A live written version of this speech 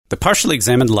The Partially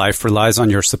Examined Life relies on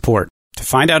your support. To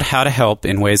find out how to help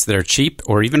in ways that are cheap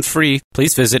or even free,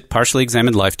 please visit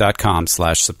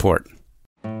partiallyexaminedlife.com/support.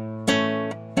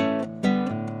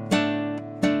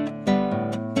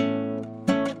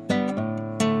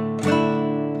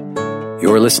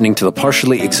 You're listening to The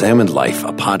Partially Examined Life,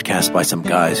 a podcast by some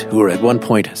guys who were at one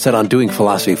point set on doing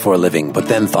philosophy for a living, but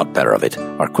then thought better of it.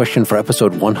 Our question for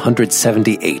episode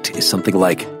 178 is something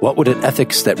like, what would an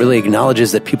ethics that really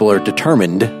acknowledges that people are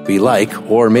determined be like?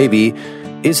 Or maybe,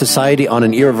 is society on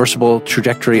an irreversible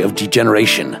trajectory of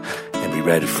degeneration? And we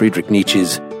read Friedrich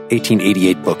Nietzsche's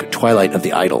 1888 book, Twilight of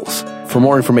the Idols. For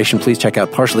more information, please check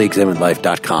out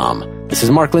partiallyexaminedlife.com. This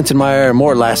is Mark Linsenmeyer,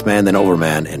 more last man than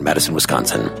overman in Madison,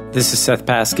 Wisconsin. This is Seth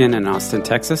Paskin in Austin,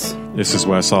 Texas. This is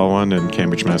Wes Alwan in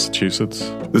Cambridge, Massachusetts.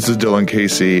 This is Dylan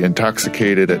Casey,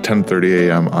 intoxicated at 10:30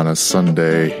 a.m. on a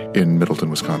Sunday in Middleton,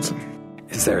 Wisconsin.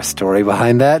 Is there a story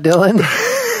behind that, Dylan?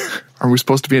 Are we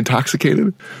supposed to be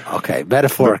intoxicated? Okay,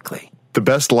 metaphorically. The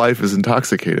best life is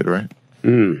intoxicated, right?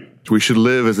 We should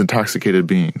live as intoxicated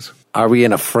beings. Are we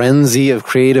in a frenzy of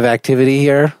creative activity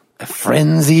here? A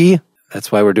frenzy?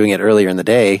 That's why we're doing it earlier in the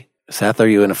day. Seth, are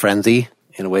you in a frenzy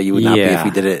in a way you would not be if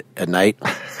we did it at night?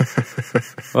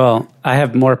 Well, I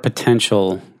have more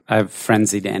potential. I have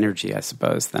frenzied energy, I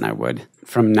suppose, than I would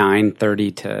from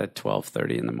 9:30 to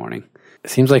 12:30 in the morning. It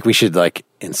seems like we should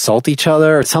insult each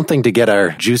other or something to get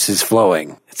our juices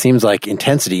flowing. It seems like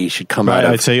intensity should come out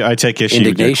of I take issue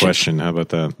with your question. How about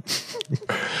that?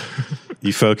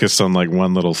 You focused on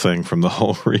one little thing from the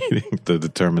whole reading, the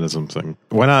determinism thing.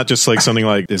 Why not just something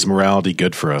like, is morality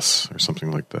good for us or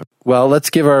something like that? Well, let's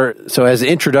give so as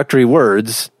introductory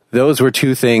words, those were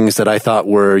two things that I thought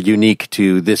were unique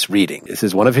to this reading. This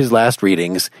is one of his last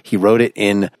readings. He wrote it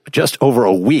in just over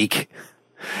a week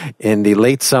in the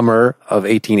late summer of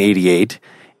 1888.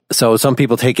 So some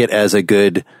people take it as a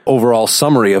good overall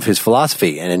summary of his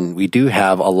philosophy. And we do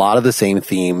have a lot of the same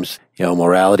themes.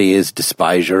 Morality is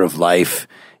despisure of life,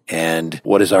 and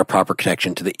what is our proper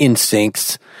connection to the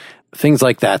instincts, things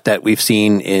like that we've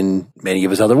seen in many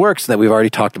of his other works that we've already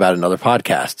talked about in other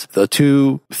podcasts. The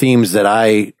two themes that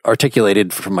I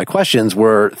articulated from my questions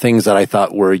were things that I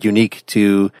thought were unique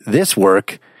to this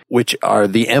work, which are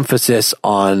the emphasis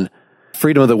on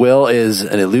freedom of the will is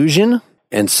an illusion.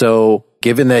 And so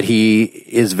given that he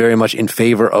is very much in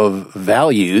favor of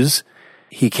values,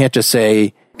 he can't just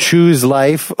say, choose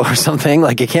life or something.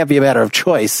 It can't be a matter of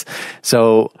choice.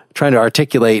 So trying to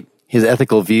articulate his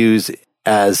ethical views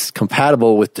as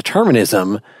compatible with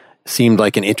determinism seemed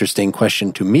like an interesting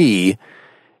question to me.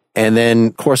 And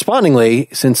then correspondingly,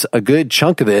 since a good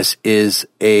chunk of this is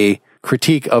a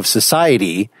critique of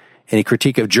society and a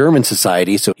critique of German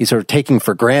society, so he's sort of taking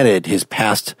for granted his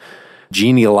past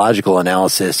genealogical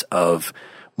analysis of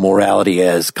morality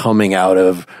as coming out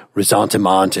of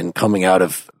ressentiment and coming out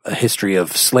of a history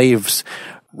of slaves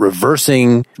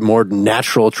reversing more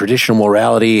natural traditional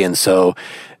morality. And so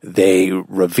they've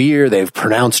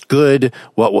pronounced good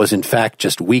what was in fact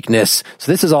just weakness.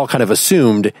 So this is all kind of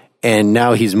assumed. And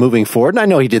now he's moving forward. And I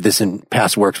know he did this in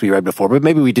past works we read before, but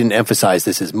maybe we didn't emphasize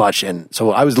this as much. And so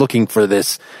I was looking for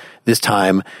this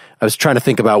time. I was trying to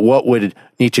think about what would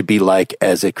Nietzsche be like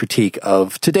as a critique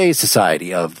of today's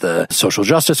society, of the social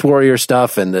justice warrior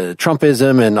stuff and the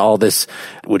Trumpism and all this.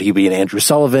 Would he be an Andrew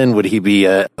Sullivan? Would he be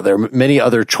there are many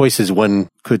other choices one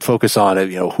could focus on,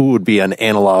 who would be an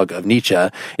analog of Nietzsche,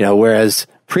 whereas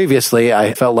previously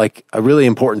I felt like a really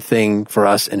important thing for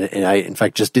us, and I, in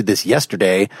fact, just did this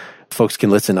yesterday. Folks can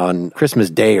listen on Christmas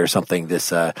Day or something.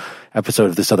 This episode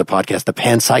of this other podcast, the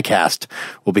Panpsycast,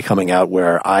 will be coming out,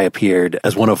 where I appeared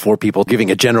as one of four people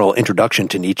giving a general introduction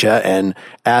to Nietzsche. And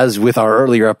as with our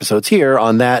earlier episodes here,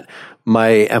 on that,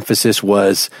 my emphasis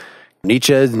was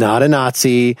Nietzsche is not a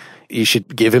Nazi. You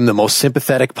should give him the most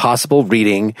sympathetic possible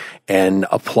reading and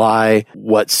apply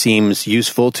what seems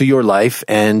useful to your life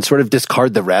and sort of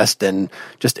discard the rest and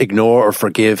just ignore or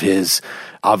forgive his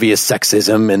obvious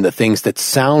sexism and the things that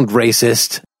sound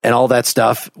racist and all that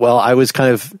stuff. Well, I was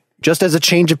kind of, just as a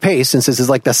change of pace, since this is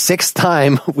the 6th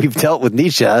time we've dealt with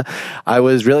Nietzsche, I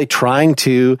was really trying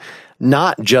to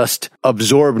not just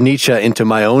absorb Nietzsche into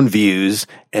my own views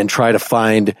and try to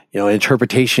find, an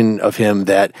interpretation of him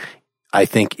that I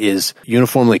think is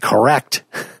uniformly correct,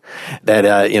 that,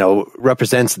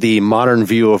 represents the modern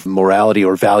view of morality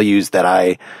or values that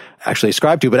I actually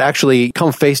ascribe to, but actually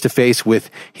come face to face with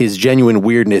his genuine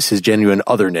weirdness, his genuine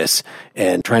otherness,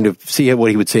 and trying to see what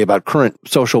he would say about current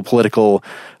social, political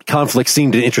conflicts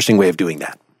seemed an interesting way of doing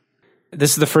that.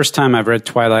 This is the first time I've read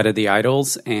Twilight of the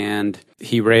Idols, and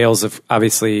he rails,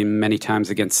 obviously, many times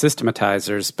against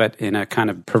systematizers, but in a kind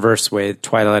of perverse way.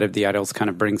 Twilight of the Idols kind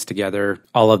of brings together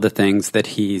all of the things that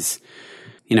he's,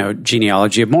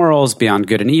 genealogy of morals, beyond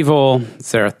good and evil,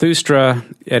 Zarathustra,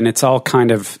 and it's all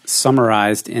kind of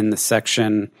summarized in the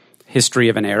section History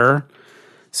of an Error.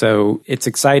 So it's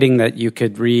exciting that you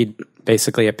could read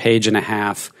basically a page and a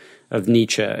half of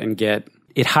Nietzsche and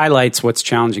it highlights what's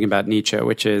challenging about Nietzsche,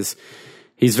 which is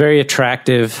he's very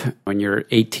attractive when you're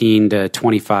 18 to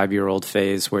 25-year-old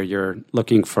phase where you're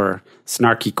looking for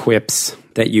snarky quips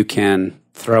that you can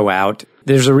throw out.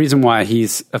 There's a reason why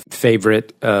he's a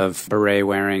favorite of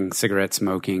beret-wearing,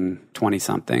 cigarette-smoking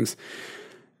 20-somethings.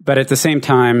 But at the same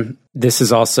time, this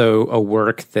is also a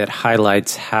work that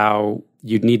highlights how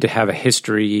you'd need to have a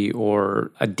history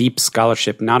or a deep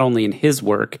scholarship, not only in his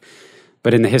work,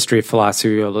 but in the history of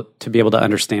philosophy to be able to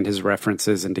understand his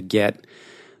references and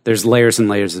there's layers and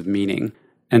layers of meaning.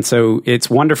 And so it's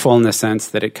wonderful in the sense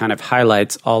that it kind of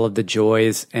highlights all of the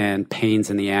joys and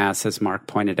pains in the ass, as Mark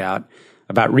pointed out,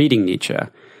 about reading Nietzsche,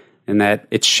 and that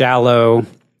it's shallow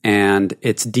and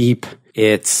it's deep,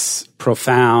 it's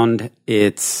profound,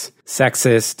 it's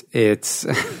sexist, it's...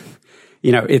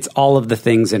 it's all of the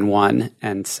things in one.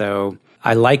 And so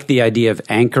I like the idea of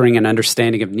anchoring an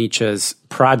understanding of Nietzsche's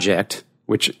project,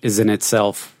 which is in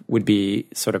itself would be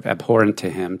sort of abhorrent to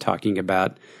him, talking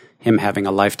about him having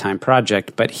a lifetime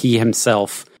project, but he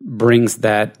himself brings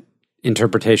that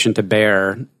interpretation to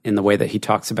bear in the way that he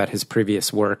talks about his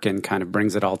previous work and kind of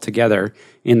brings it all together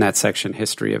in that section,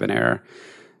 History of an Error.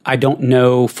 I don't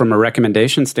know from a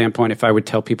recommendation standpoint if I would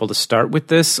tell people to start with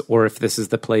this or if this is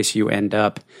the place you end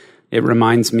up. It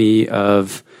reminds me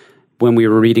of when we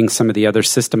were reading some of the other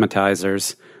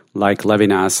systematizers like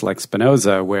Levinas, like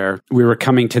Spinoza, where we were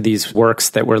coming to these works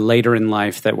that were later in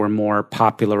life, that were more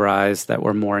popularized, that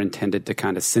were more intended to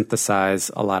kind of synthesize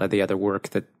a lot of the other work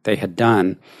that they had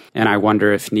done. And I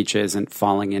wonder if Nietzsche isn't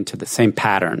falling into the same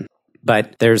pattern.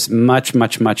 But there's much,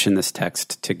 much, much in this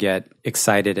text to get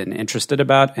excited and interested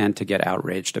about and to get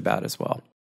outraged about as well.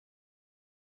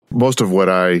 Most of what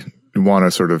I want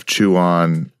to sort of chew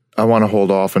on, I want to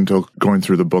hold off until going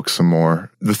through the book some more.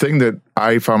 The thing that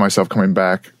I found myself coming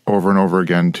back over and over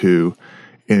again to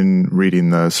in reading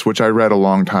this, which I read a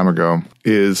long time ago,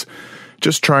 is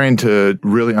just trying to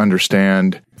really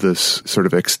understand this sort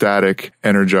of ecstatic,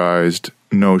 energized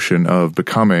notion of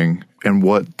becoming and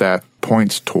what that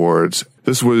points towards.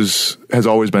 This has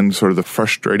always been sort of the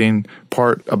frustrating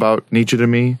part about Nietzsche to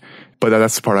me, but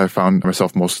that's the part I found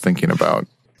myself most thinking about.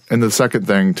 And the second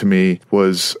thing to me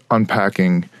was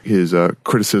unpacking his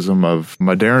criticism of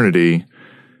modernity,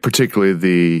 particularly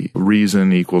the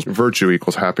reason equals virtue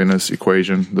equals happiness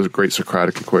equation, the great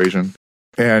Socratic equation,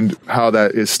 and how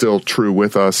that is still true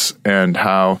with us, and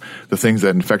how the things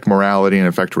that infect morality and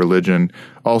affect religion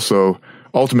also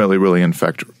ultimately really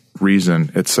infect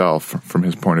reason itself from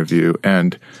his point of view,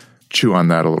 and chew on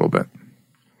that a little bit.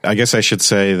 I guess I should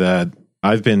say that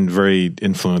I've been very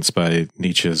influenced by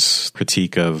Nietzsche's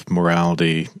critique of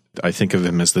morality. I think of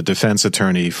him as the defense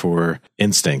attorney for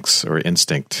instincts or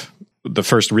instinct. The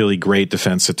first really great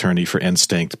defense attorney for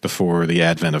instinct before the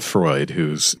advent of Freud,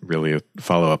 who's really a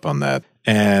follow-up on that.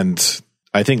 And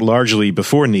I think largely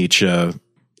before Nietzsche,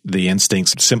 the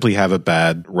instincts simply have a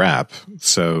bad rap.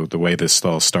 So the way this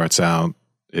all starts out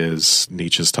is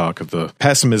Nietzsche's talk of the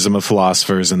pessimism of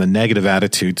philosophers and the negative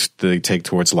attitude they take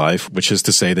towards life, which is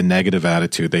to say the negative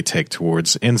attitude they take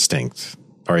towards instinct.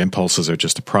 Our impulses are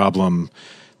just a problem.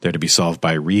 They're to be solved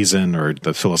by reason, or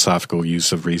the philosophical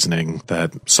use of reasoning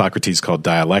that Socrates called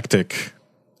dialectic.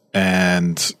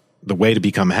 And the way to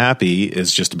become happy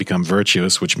is just to become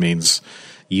virtuous, which means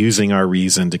using our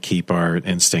reason to keep our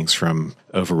instincts from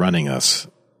overrunning us.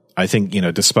 I think,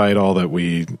 despite all that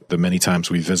the many times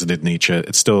we visited Nietzsche,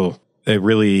 it's still a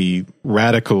really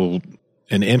radical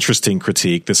and interesting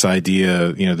critique, this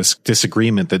idea, this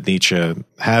disagreement that Nietzsche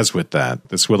has with that,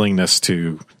 this willingness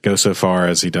to go so far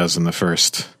as he does in the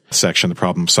first section, The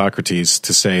Problem of Socrates,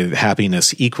 to say that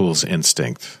happiness equals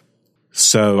instinct.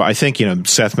 So I think,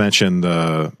 Seth mentioned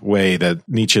the way that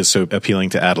Nietzsche is so appealing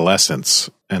to adolescents.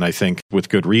 And I think with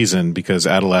good reason, because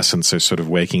adolescents are sort of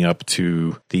waking up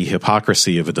to the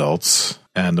hypocrisy of adults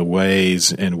and the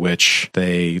ways in which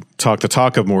they talk the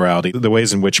talk of morality, the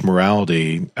ways in which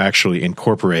morality actually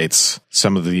incorporates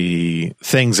some of the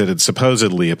things that it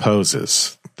supposedly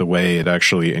opposes, the way it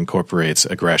actually incorporates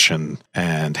aggression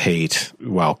and hate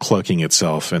while cloaking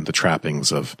itself in the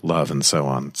trappings of love and so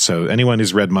on. So anyone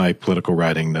who's read my political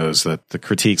writing knows that the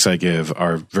critiques I give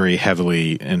are very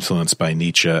heavily influenced by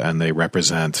Nietzsche, and they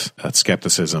represent a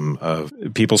skepticism of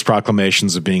people's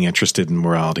proclamations of being interested in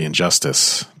morality and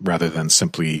justice rather than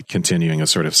simply continuing a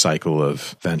sort of cycle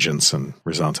of vengeance and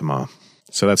ressentiment.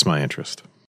 So that's my interest.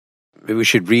 Maybe we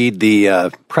should read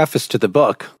the preface to the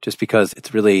book, just because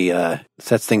it's really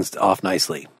sets things off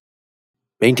nicely.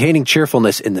 Maintaining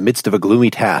cheerfulness in the midst of a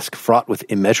gloomy task fraught with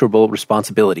immeasurable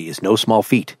responsibility is no small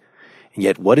feat. And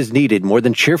yet what is needed more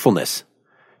than cheerfulness?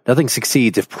 Nothing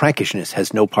succeeds if prankishness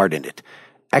has no part in it.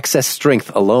 Excess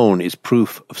strength alone is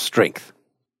proof of strength.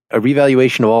 A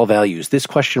revaluation of all values, this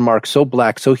question mark so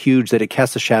black, so huge that it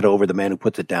casts a shadow over the man who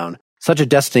puts it down. Such a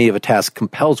destiny of a task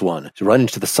compels one to run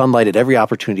into the sunlight at every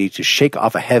opportunity to shake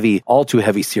off a heavy, all too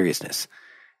heavy seriousness.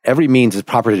 Every means is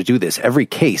proper to do this. Every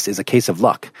case is a case of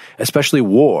luck, especially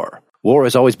war. War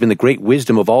has always been the great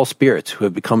wisdom of all spirits who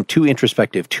have become too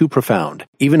introspective, too profound.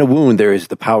 Even a wound there is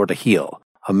the power to heal.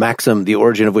 A maxim, the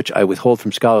origin of which I withhold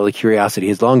from scholarly curiosity,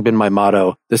 has long been my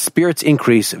motto. The spirits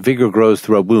increase, vigor grows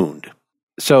through a wound.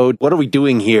 So what are we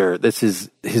doing here? This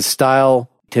is his style.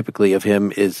 Typically of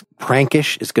him is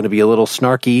prankish. It's going to be a little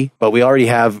snarky, but we already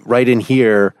have right in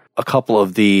here a couple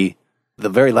of the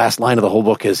very last line of the whole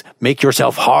book is make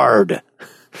yourself hard.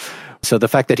 So the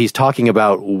fact that he's talking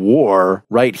about war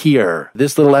right here,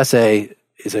 this little essay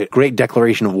is a great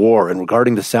declaration of war and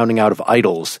regarding the sounding out of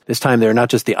idols. This time they're not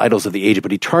just the idols of the age,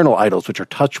 but eternal idols, which are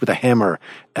touched with a hammer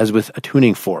as with a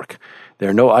tuning fork. There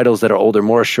are no idols that are older,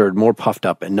 more assured, more puffed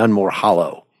up, and none more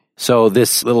hollow. So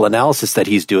this little analysis that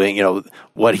he's doing,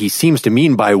 what he seems to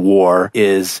mean by war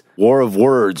is war of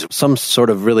words, some sort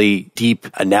of really deep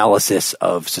analysis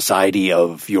of society,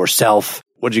 of yourself.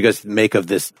 What did you guys make of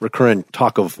this recurrent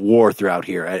talk of war throughout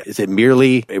here? Is it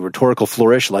merely a rhetorical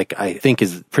flourish, like I think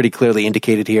is pretty clearly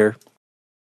indicated here?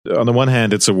 On the one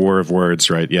hand, it's a war of words,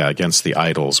 right? Yeah, against the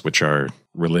idols, which are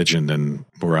religion and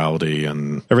morality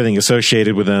and everything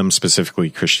associated with them, specifically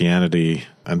Christianity,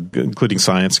 and including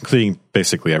science, including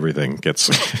basically everything gets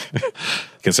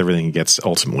everything gets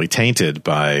ultimately tainted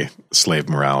by slave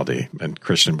morality and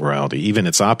Christian morality, even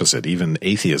its opposite, even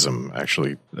atheism,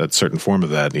 actually. A certain form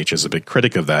of that, Nietzsche is a big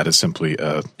critic of that, is simply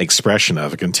an expression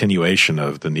of, a continuation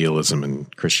of the nihilism in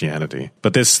Christianity.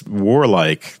 But this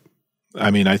warlike,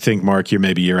 I think, Mark,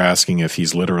 you're asking if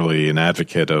he's literally an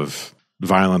advocate of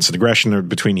violence and aggression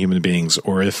between human beings,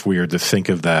 or if we are to think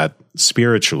of that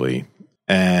spiritually.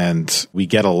 And we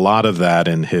get a lot of that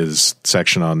in his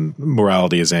section on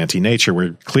morality as anti-nature,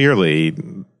 where clearly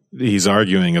he's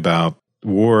arguing about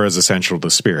war as essential to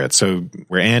spirit. So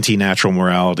where anti-natural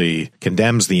morality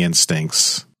condemns the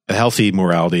instincts, a healthy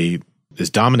morality is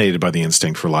dominated by the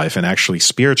instinct for life and actually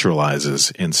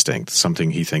spiritualizes instinct, something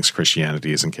he thinks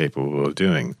Christianity is incapable of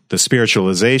doing. The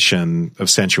spiritualization of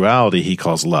sensuality he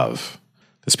calls love.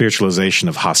 The spiritualization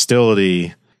of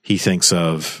hostility he thinks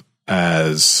of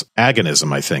as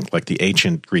agonism, I think, like the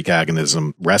ancient Greek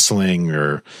agonism, wrestling,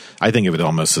 or I think of it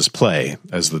almost as play,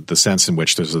 as the sense in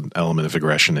which there's an element of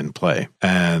aggression in play.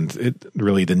 And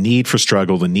really the need for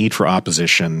struggle, the need for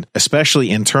opposition, especially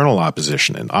internal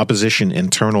opposition, and opposition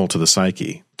internal to the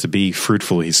psyche. To be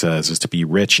fruitful, he says, is to be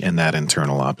rich in that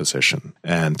internal opposition.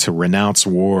 And to renounce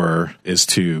war is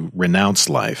to renounce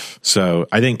life. So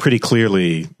I think pretty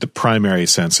clearly the primary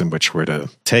sense in which we're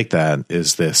to take that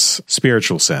is this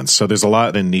spiritual sense. So there's a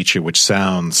lot in Nietzsche which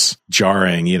sounds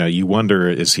jarring. You wonder,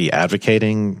 is he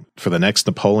advocating for the next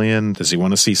Napoleon? Does he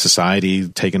want to see society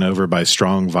taken over by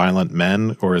strong, violent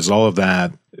men? Or is all of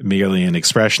that merely an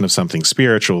expression of something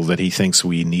spiritual that he thinks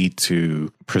we need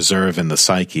to preserve in the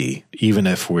psyche, even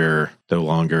if we're no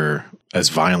longer as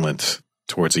violent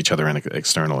towards each other and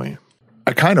externally?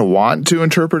 I kind of want to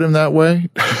interpret him that way,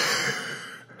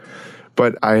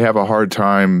 but I have a hard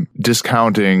time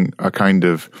discounting a kind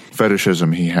of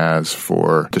fetishism he has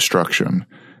for destruction.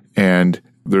 And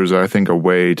there's, I think, a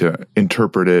way to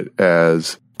interpret it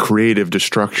as creative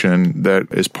destruction that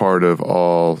is part of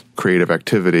all creative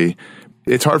activity.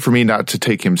 It's hard for me not to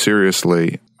take him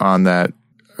seriously on that.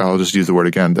 I'll just use the word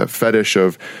again, that fetish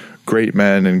of great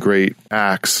men and great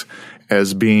acts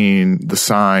as being the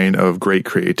sign of great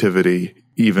creativity,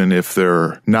 even if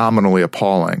they're nominally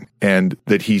appalling, and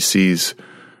that he sees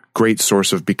great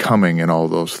source of becoming in all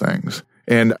those things.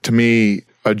 And to me,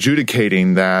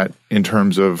 adjudicating that in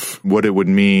terms of what it would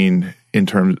mean in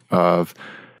terms of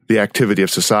the activity of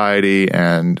society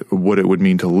and what it would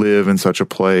mean to live in such a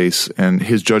place and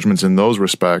his judgments in those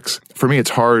respects, for me, it's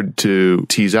hard to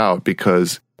tease out,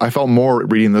 because I felt more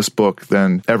reading this book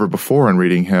than ever before in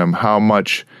reading him, how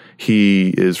much he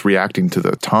is reacting to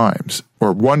the times,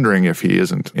 or wondering if he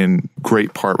isn't in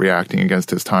great part reacting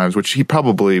against his times, which he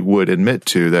probably would admit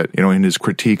to, that, in his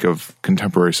critique of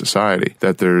contemporary society,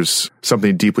 that there's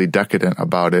something deeply decadent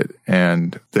about it,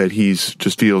 and that he's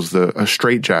just feels a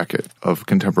straitjacket of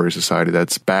contemporary society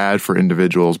that's bad for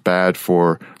individuals, bad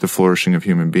for the flourishing of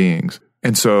human beings.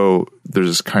 And so there's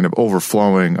this kind of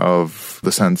overflowing of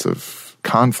the sense of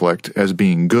conflict as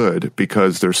being good,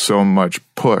 because there's so much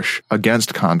push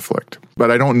against conflict.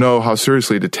 But I don't know how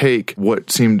seriously to take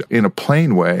what seemed in a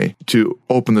plain way to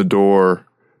open the door.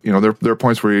 There are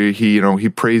points where he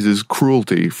praises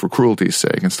cruelty for cruelty's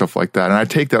sake and stuff like that. And I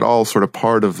take that all sort of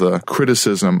part of the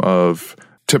criticism of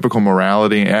typical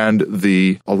morality and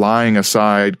the lying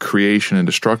aside creation and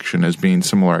destruction as being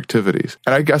similar activities.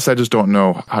 And I guess I just don't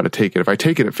know how to take it. If I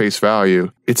take it at face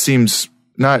value, it seems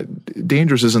not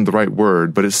dangerous isn't the right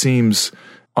word, but it seems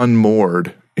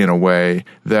unmoored in a way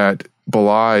that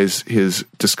belies his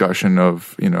discussion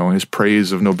of, his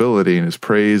praise of nobility and his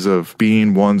praise of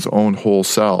being one's own whole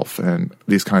self and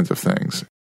these kinds of things.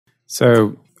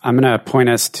 So I'm going to point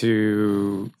us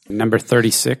to number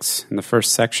 36 in the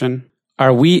first section.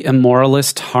 Are we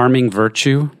immoralists harming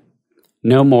virtue?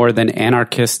 No more than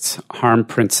anarchists harm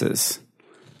princes.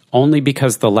 Only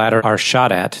because the latter are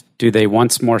shot at do they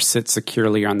once more sit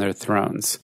securely on their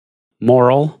thrones.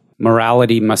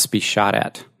 Morality must be shot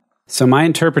at. So my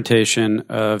interpretation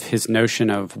of his notion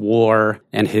of war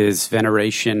and his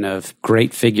veneration of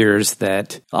great figures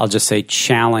that, I'll just say,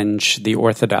 challenge the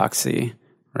orthodoxy,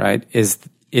 right, is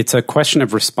it's a question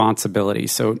of responsibility.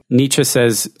 So Nietzsche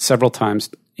says several times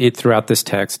throughout this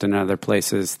text and other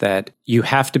places that you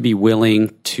have to be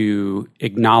willing to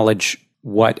acknowledge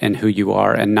what and who you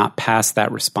are and not pass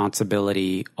that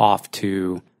responsibility off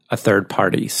to a third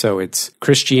party. So it's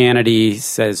Christianity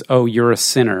says, oh, you're a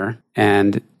sinner,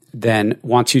 and then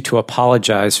wants you to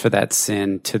apologize for that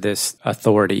sin to this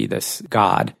authority, this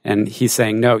God. And he's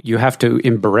saying, no, you have to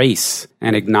embrace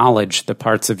and acknowledge the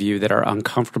parts of you that are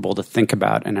uncomfortable to think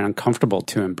about and uncomfortable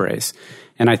to embrace.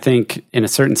 And I think, in a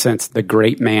certain sense, the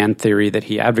great man theory that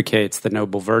he advocates, the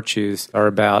noble virtues, are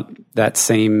about that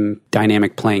same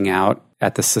dynamic playing out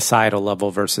at the societal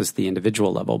level versus the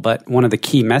individual level. But one of the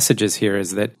key messages here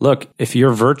is that, look, if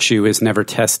your virtue is never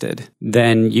tested,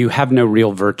 then you have no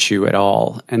real virtue at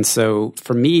all. And so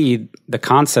for me, the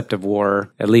concept of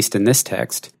war, at least in this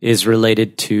text, is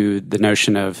related to the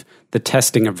notion of the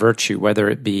testing of virtue, whether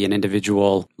it be an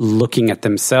individual looking at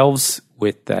themselves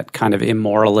with that kind of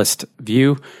immoralist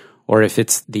view, or if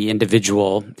it's the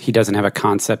individual, he doesn't have a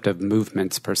concept of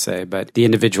movements per se, but the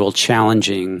individual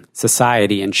challenging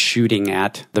society and shooting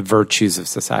at the virtues of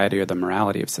society or the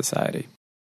morality of society.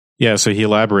 Yeah, so he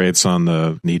elaborates on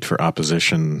the need for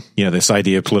opposition. This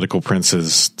idea of political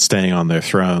princes staying on their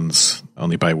thrones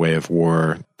only by way of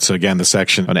war. So again, the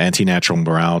section on anti-natural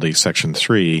morality, section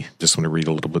 3, just want to read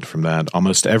a little bit from that.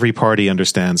 Almost every party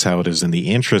understands how it is in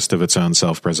the interest of its own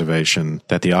self-preservation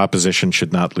that the opposition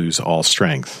should not lose all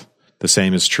strength. The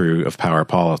same is true of power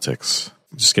politics.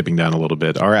 Skipping down a little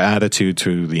bit, our attitude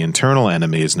to the internal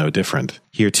enemy is no different.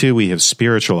 Here too we have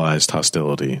spiritualized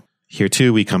hostility. Here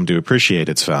too we come to appreciate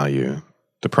its value.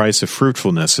 The price of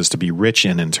fruitfulness is to be rich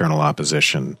in internal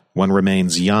opposition. One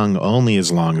remains young only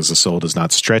as long as the soul does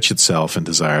not stretch itself and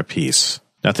desire peace.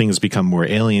 Nothing has become more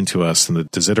alien to us than the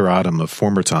desideratum of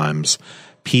former times,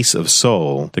 peace of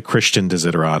soul, the Christian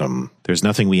desideratum. There's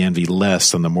nothing we envy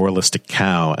less than the moralistic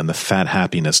cow and the fat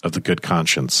happiness of the good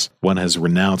conscience. One has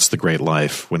renounced the great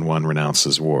life when one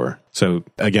renounces war. So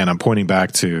again, I'm pointing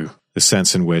back to the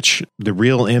sense in which the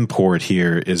real import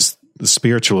here is the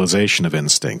spiritualization of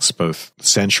instincts, both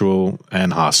sensual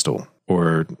and hostile,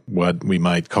 or what we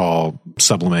might call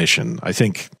sublimation. I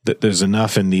think that there's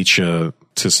enough in Nietzsche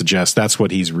to suggest that's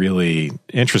what he's really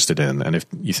interested in. And if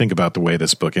you think about the way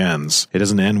this book ends, it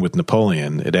doesn't end with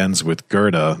Napoleon. It ends with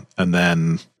Goethe and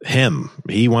then him.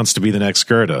 He wants to be the next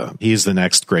Goethe. He's the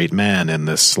next great man in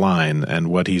this line. And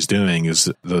what he's doing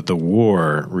is the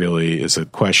war really is a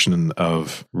question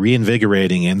of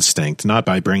reinvigorating instinct, not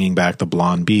by bringing back the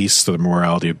blonde beast or the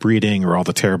morality of breeding or all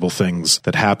the terrible things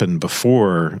that happened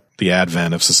before the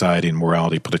advent of society and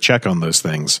morality put a check on those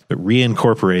things, but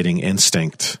reincorporating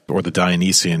instinct, or the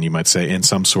Dionysian, you might say, in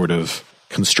some sort of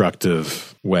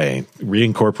constructive way,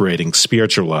 reincorporating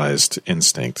spiritualized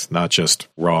instinct, not just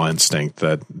raw instinct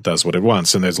that does what it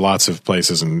wants. And there's lots of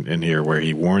places in here where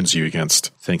he warns you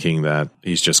against thinking that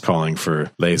he's just calling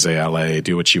for laissez-aller,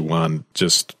 do what you want,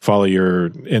 just follow your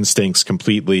instincts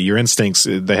completely. Your instincts,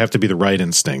 they have to be the right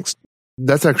instincts.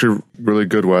 That's actually really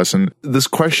good, Wes. And this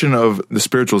question of the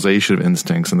spiritualization of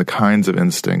instincts and the kinds of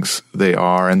instincts they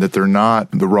are, and that they're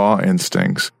not the raw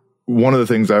instincts. one of the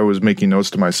things I was making notes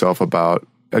to myself about,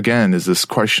 again, is this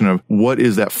question of what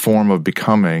is that form of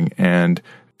becoming? And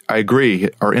I agree,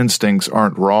 our instincts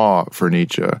aren't raw for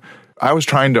Nietzsche. I was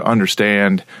trying to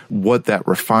understand what that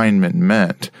refinement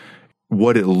meant,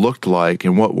 what it looked like,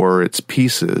 and what were its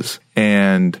pieces.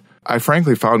 And I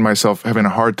frankly found myself having a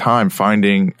hard time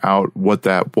finding out what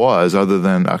that was, other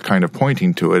than a kind of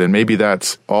pointing to it. And maybe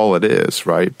that's all it is,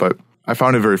 right? But I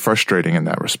found it very frustrating in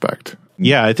that respect.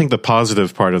 Yeah, I think the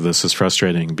positive part of this is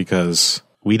frustrating because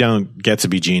we don't get to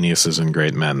be geniuses and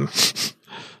great men.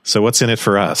 So what's in it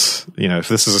for us? You know, if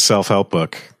this is a self-help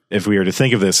book, if we were to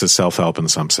think of this as self-help in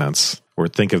some sense, or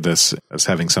think of this as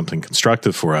having something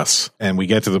constructive for us, and we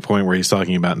get to the point where he's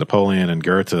talking about Napoleon and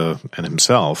Goethe and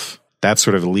himself, that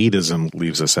sort of elitism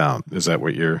leaves us out. Is that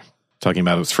what you're talking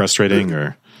about? It's frustrating,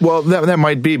 or? Well, that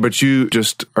might be, but you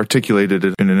just articulated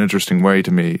it in an interesting way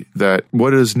to me, that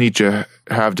what does Nietzsche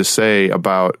have to say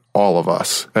about all of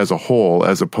us as a whole,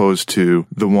 as opposed to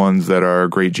the ones that are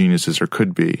great geniuses or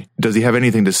could be? Does he have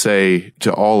anything to say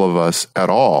to all of us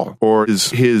at all? Or is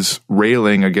his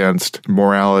railing against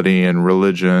morality and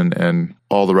religion and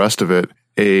all the rest of it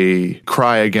a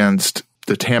cry against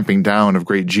the tamping down of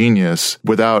great genius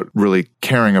without really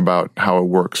caring about how it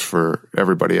works for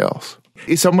everybody else?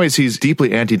 In some ways, he's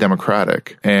deeply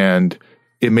anti-democratic, and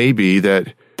it may be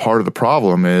that part of the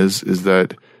problem is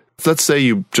that, let's say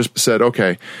you just said,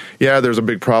 okay, yeah, there's a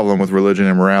big problem with religion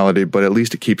and morality, but at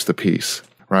least it keeps the peace,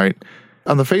 right?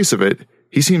 On the face of it,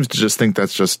 he seems to just think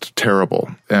that's just terrible,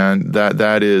 and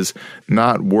that is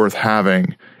not worth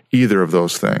having either of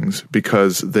those things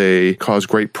because they cause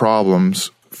great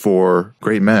problems for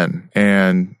great men,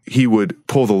 and he would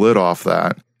pull the lid off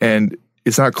that. And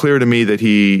it's not clear to me that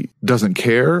he doesn't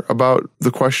care about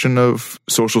the question of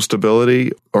social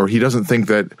stability, or he doesn't think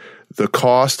that the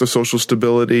cost of social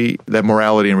stability, that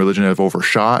morality and religion have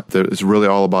overshot, that it's really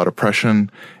all about oppression,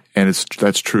 and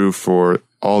that's true for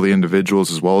all the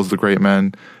individuals as well as the great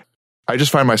men. I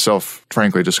just find myself,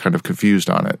 frankly, just kind of confused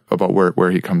on it, about where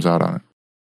he comes out on it.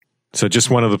 So just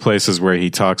one of the places where he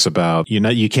talks about,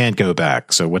 you can't go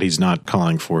back. So what he's not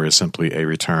calling for is simply a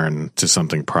return to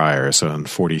something prior. So in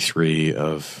 43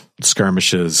 of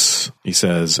Skirmishes, he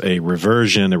says, a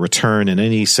reversion, a return in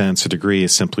any sense or degree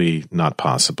is simply not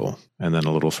possible. And then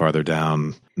a little farther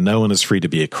down, no one is free to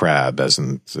be a crab, as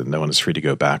in no one is free to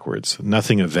go backwards.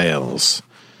 Nothing avails.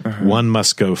 One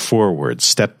must go forward,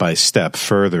 step by step,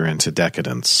 further into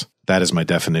decadence. That is my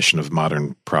definition of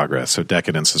modern progress. So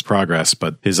decadence is progress,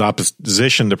 but his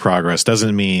opposition to progress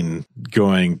doesn't mean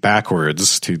going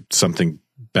backwards to something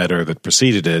better that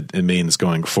preceded it. It means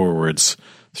going forwards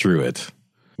through it.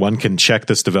 One can check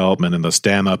this development and thus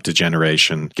dam up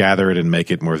degeneration, gather it and make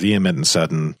it more vehement and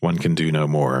sudden. One can do no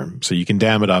more. So you can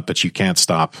dam it up, but you can't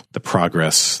stop the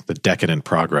progress, the decadent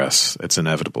progress. It's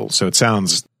inevitable. So it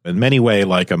sounds in many ways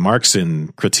like a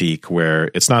Marxian critique,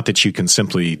 where it's not that you can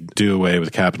simply do away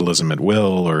with capitalism at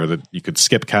will, or that you could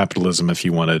skip capitalism if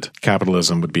you wanted.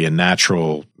 Capitalism would be a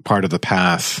natural part of the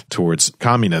path towards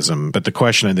communism. But the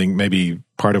question, I think, maybe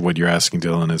part of what you're asking,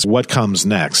 Dylan, is what comes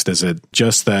next? Is it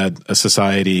just that a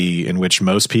society in which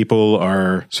most people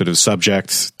are sort of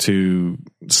subject to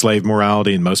slave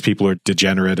morality and most people are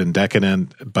degenerate and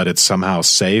decadent, but it's somehow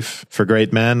safe for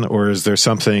great men? Or is there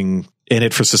something in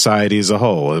it for society as a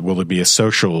whole? Will it be a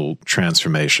social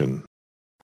transformation?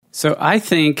 So I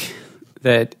think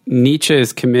that Nietzsche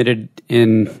is committed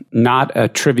in not a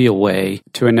trivial way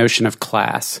to a notion of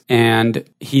class. And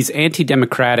he's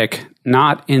anti-democratic,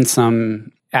 not in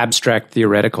some abstract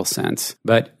theoretical sense,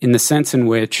 but in the sense in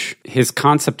which his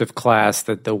concept of class,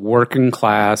 that the working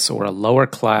class or a lower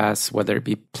class, whether it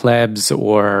be plebs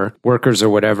or workers or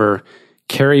whatever,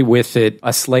 carry with it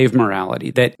a slave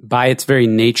morality that by its very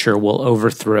nature will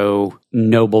overthrow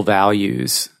noble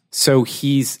values. So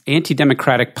he's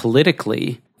anti-democratic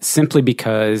politically simply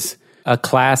because a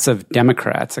class of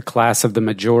Democrats, a class of the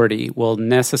majority, will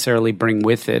necessarily bring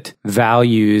with it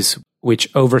values which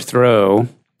overthrow.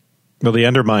 Well, they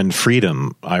undermine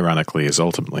freedom, ironically, is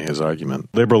ultimately his argument.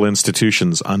 Liberal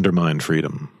institutions undermine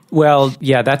freedom. Well,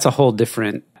 yeah, that's a whole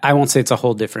different, I won't say it's a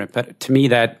whole different, but to me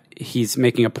that he's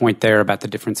making a point there about the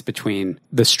difference between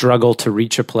the struggle to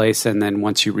reach a place and then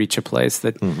once you reach a place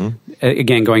that,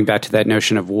 again, going back to that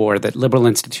notion of war, that liberal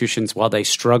institutions, while they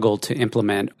struggle to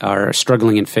implement, are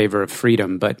struggling in favor of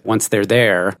freedom, but once they're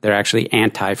there, they're actually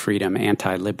anti-freedom,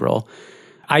 anti-liberal.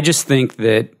 I just think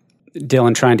that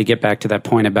Dylan, trying to get back to that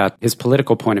point about his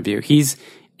political point of view, he's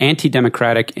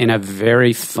anti-democratic in a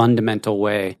very fundamental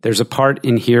way. There's a part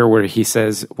in here where he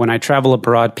says, when I travel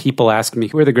abroad, people ask me,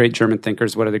 who are the great German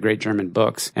thinkers? What are the great German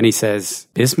books? And he says,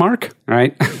 Bismarck,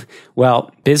 right?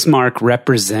 Well, Bismarck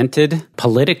represented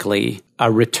politically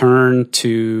a return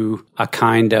to a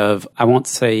kind of, I won't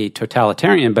say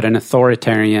totalitarian, but an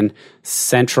authoritarian,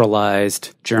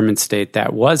 centralized German state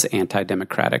that was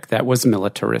anti-democratic, that was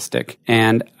militaristic.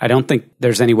 And I don't think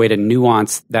there's any way to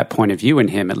nuance that point of view in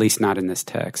him, at least not in this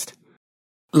text.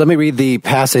 Let me read the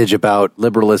passage about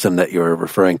liberalism that you're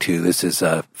referring to. This is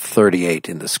 38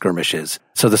 in the Skirmishes.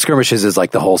 So the Skirmishes is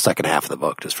like the whole second half of the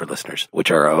book, just for listeners,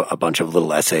 which are a bunch of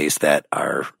little essays that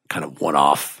are kind of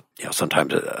one-off.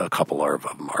 Sometimes a couple of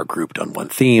them are grouped on one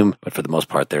theme, but for the most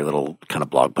part, they're little kind of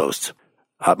blog posts.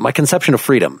 My conception of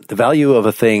freedom, the value of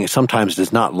a thing sometimes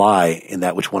does not lie in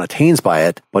that which one attains by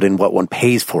it, but in what one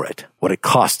pays for it, what it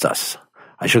costs us.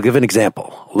 I shall give an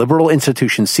example. Liberal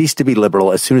institutions cease to be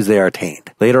liberal as soon as they are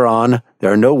attained. Later on,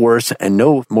 there are no worse and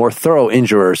no more thorough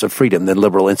injurers of freedom than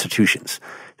liberal institutions.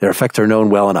 Their effects are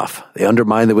known well enough. They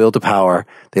undermine the will to power.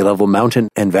 They level mountain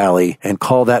and valley and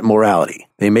call that morality.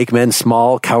 They make men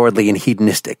small, cowardly, and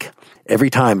hedonistic.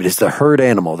 Every time it is the herd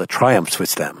animal that triumphs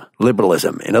with them.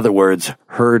 Liberalism, in other words,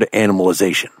 herd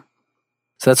animalization.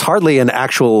 So that's hardly an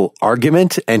actual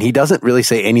argument, and he doesn't really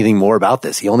say anything more about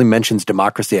this. He only mentions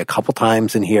democracy a couple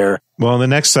times in here. Well, in the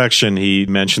next section, he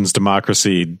mentions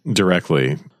democracy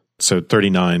directly. So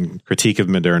 39, critique of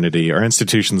modernity. Our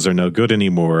institutions are no good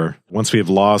anymore. Once we have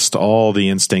lost all the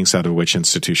instincts out of which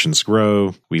institutions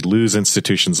grow, we lose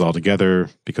institutions altogether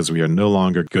because we are no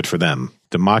longer good for them.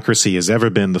 Democracy has ever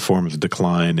been the form of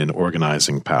decline in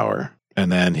organizing power. And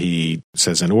then he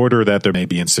says, in order that there may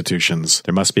be institutions,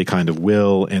 there must be a kind of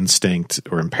will, instinct,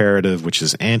 or imperative, which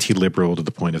is anti-liberal to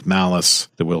the point of malice,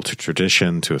 the will to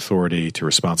tradition, to authority, to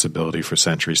responsibility for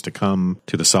centuries to come,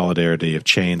 to the solidarity of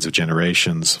chains of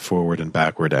generations, forward and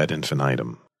backward ad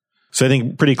infinitum. So I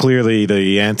think pretty clearly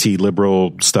the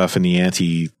anti-liberal stuff and the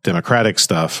anti-democratic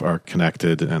stuff are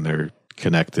connected, and they're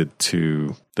connected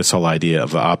to this whole idea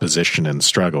of opposition and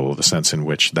struggle, the sense in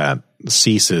which that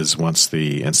ceases once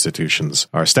the institutions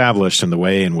are established, and the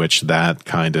way in which that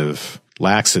kind of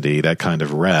laxity, that kind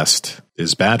of rest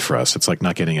is bad for us. It's like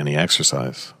not getting any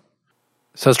exercise.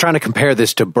 So I was trying to compare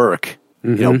this to Burke.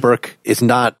 Mm-hmm. Burke is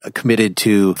not committed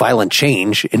to violent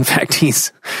change. In fact,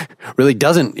 he's really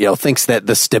doesn't, thinks that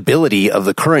the stability of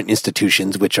the current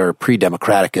institutions, which are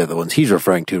pre-democratic, the ones he's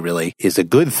referring to really, is a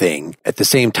good thing. At the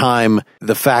same time,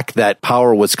 the fact that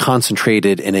power was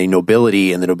concentrated in a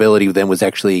nobility, and the nobility then was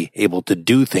actually able to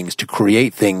do things, to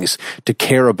create things, to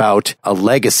care about a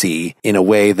legacy in a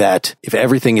way that if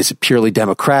everything is purely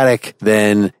democratic,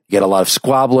 then you get a lot of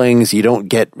squabblings. You don't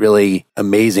get really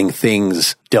amazing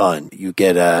things done. You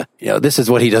get this is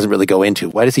what he doesn't really go into.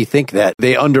 Why does he think that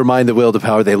they undermine the will to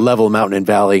power, they level mountain and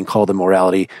valley and call them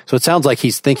morality? So it sounds like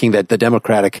he's thinking that the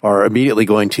democratic are immediately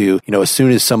going to, as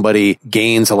soon as somebody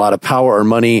gains a lot of power or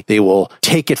money, they will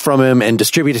take it from him and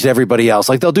distribute it to everybody else.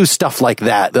 Like they'll do stuff like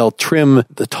that. They'll trim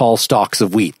the tall stalks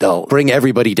of wheat. They'll bring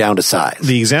everybody down to size.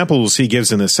 The examples he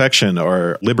gives in this section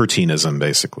are libertinism,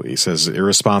 basically. He says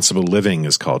irresponsible living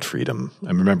is called freedom.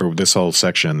 And remember, this whole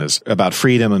section is about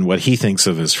freedom and what he thinks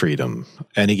of as freedom.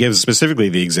 And he gives specifically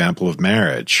the example of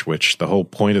marriage, which the whole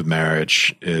point of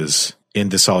marriage is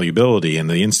indissolubility. And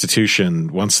the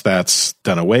institution, once that's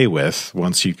done away with,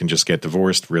 once you can just get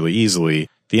divorced really easily,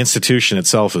 the institution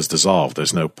itself is dissolved.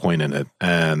 There's no point in it.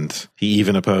 And he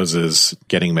even opposes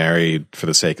getting married for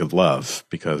the sake of love,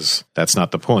 because that's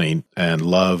not the point. And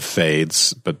love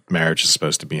fades, but marriage is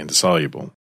supposed to be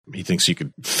indissoluble. He thinks you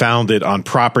could found it on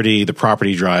property, the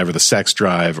property drive or the sex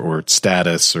drive or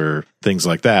status or things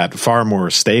like that far more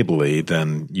stably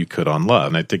than you could on love.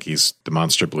 And I think he's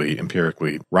demonstrably,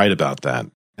 empirically right about that.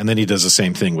 And then he does the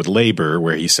same thing with labor,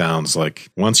 where he sounds like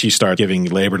once you start giving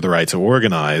labor the right to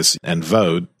organize and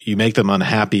vote, you make them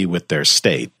unhappy with their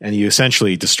state and you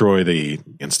essentially destroy the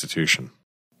institution.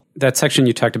 That section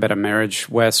you talked about, a marriage,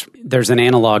 Wes, there's an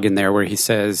analog in there where he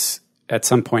says, at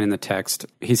some point in the text,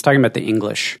 he's talking about the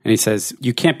English, and he says,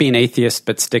 you can't be an atheist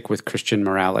but stick with Christian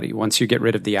morality. Once you get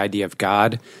rid of the idea of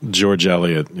God. George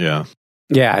Eliot, yeah.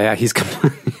 Yeah, he's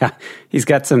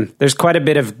got some, there's quite a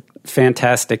bit of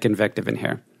fantastic invective in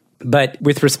here. But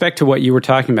with respect to what you were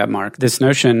talking about, Mark, this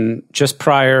notion just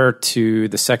prior to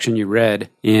the section you read,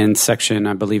 in section,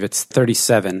 I believe it's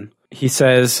 37, he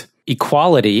says,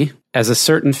 equality as a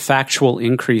certain factual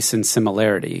increase in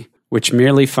similarity, which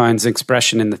merely finds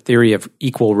expression in the theory of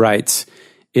equal rights,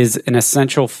 is an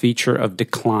essential feature of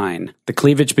decline. The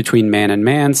cleavage between man and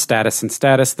man, status and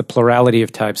status, the plurality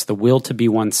of types, the will to be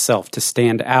oneself, to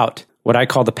stand out, what I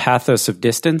call the pathos of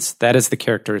distance. That is the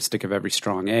characteristic of every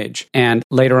strong age. And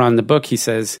later on in the book, he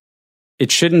says,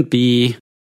 it shouldn't be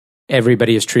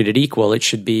everybody is treated equal. It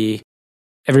should be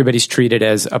everybody's treated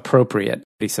as appropriate.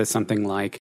 He says something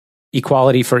like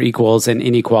equality for equals and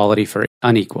inequality for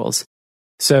unequals.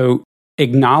 So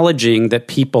acknowledging that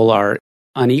people are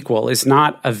unequal is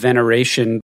not a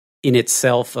veneration in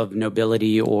itself of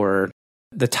nobility or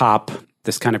the top,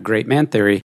 this kind of great man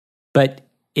theory, but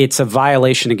it's a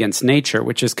violation against nature,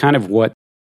 which is kind of what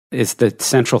is the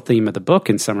central theme of the book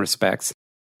in some respects,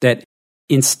 that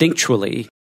instinctually,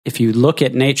 if you look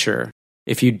at nature,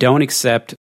 if you don't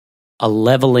accept a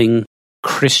leveling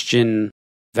Christian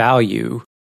value,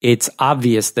 it's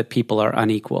obvious that people are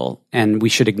unequal, and we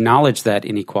should acknowledge that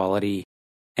inequality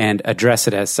and address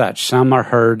it as such. Some are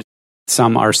heard,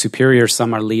 some are superior,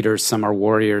 some are leaders, some are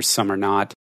warriors, some are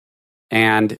not.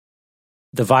 And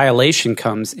the violation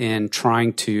comes in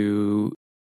trying to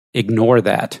ignore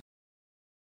that.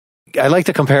 I like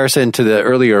the comparison to the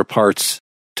earlier parts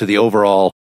to the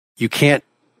overall. You can't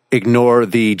ignore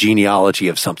the genealogy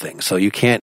of something. So you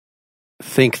can't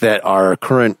think that your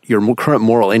current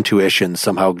moral intuitions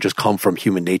somehow just come from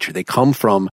human nature. They come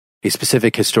from a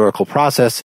specific historical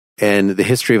process, and the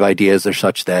history of ideas are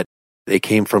such that they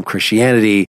came from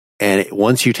Christianity. And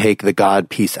once you take the God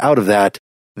piece out of that,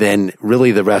 then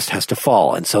really the rest has to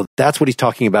fall. And so that's what he's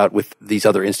talking about with these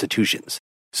other institutions.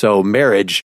 So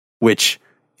marriage, which,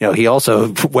 he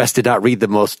also, West did not read the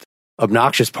most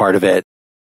obnoxious part of it.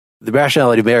 The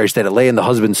rationality of marriage, that it lay in the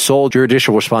husband's sole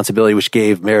judicial responsibility, which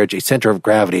gave marriage a center of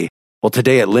gravity. Well,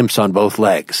 today it limps on both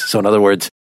legs. So in other words,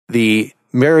 the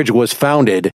marriage was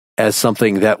founded as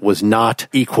something that was not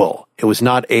equal. It was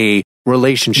not a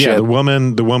relationship. Yeah,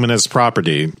 the woman as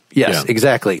property. Yes, yeah.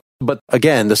 Exactly. But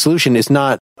again, the solution is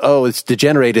not, it's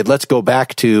degenerated, let's go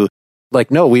back to,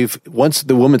 once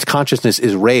the woman's consciousness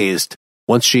is raised,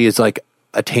 once she is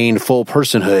attained full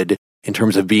personhood in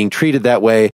terms of being treated that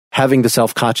way, having the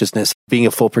self-consciousness, being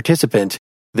a full participant,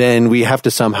 then we have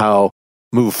to somehow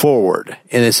move forward.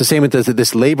 And it's the same with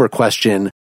this labor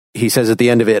question. He says at the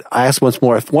end of it, I ask once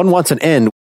more, if one wants an end,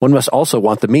 one must also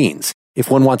want the means. If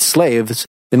one wants slaves,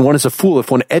 then one is a fool if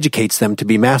one educates them to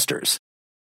be masters.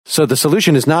 So the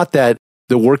solution is not that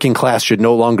the working class should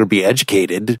no longer be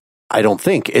educated. I don't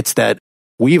think. It's that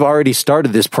we've already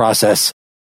started this process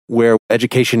where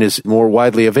education is more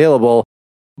widely available,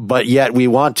 but yet we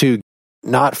want to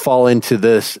not fall into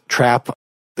this trap.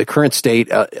 The current state,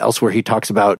 elsewhere he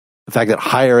talks about the fact that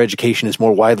higher education is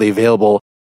more widely available,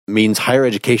 means higher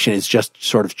education is just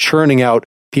sort of churning out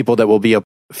people that will be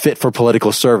fit for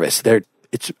political service.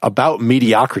 It's about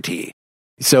mediocrity.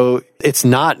 So it's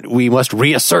not, we must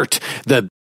reassert the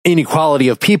inequality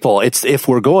of people. It's, if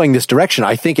we're going this direction,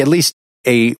 I think at least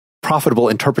a profitable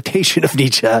interpretation of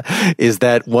Nietzsche is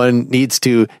that one needs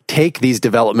to take these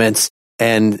developments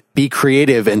and be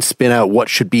creative and spin out what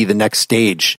should be the next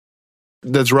stage.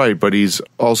 That's right, but he's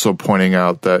also pointing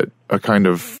out that a kind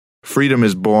of freedom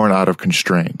is born out of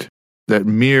constraint. That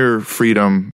mere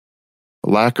freedom,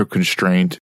 lack of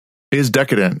constraint, is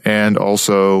decadent and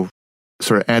also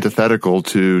sort of antithetical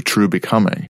to true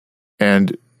becoming.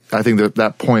 And I think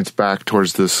that points back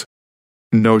towards this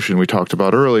notion we talked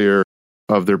about earlier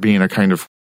of there being a kind of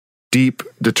deep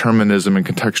determinism and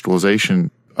contextualization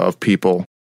of people.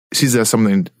 He sees that as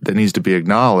something that needs to be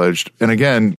acknowledged. And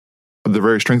again, the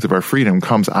very strength of our freedom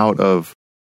comes out of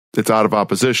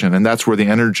opposition, and that's where the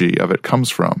energy of it comes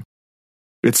from.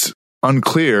 It's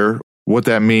unclear what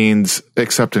that means,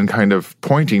 except in kind of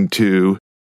pointing to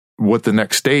what the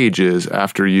next stage is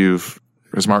after you've,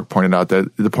 as Mark pointed out,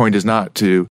 that the point is not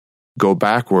to go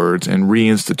backwards and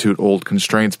reinstitute old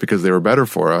constraints because they were better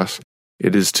for us.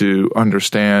 It is to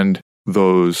understand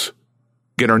those,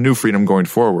 get our new freedom going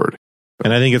forward.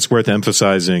 And I think it's worth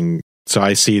emphasizing. So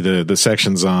I see the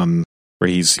sections on where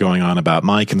he's going on about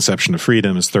my conception of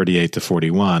freedom is 38 to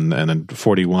 41. And then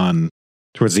 41,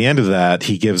 towards the end of that,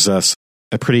 he gives us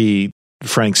a pretty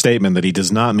frank statement that he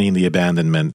does not mean the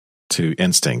abandonment to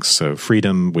instincts. So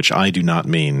freedom, which I do not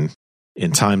mean.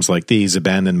 In times like these,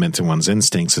 abandonment to one's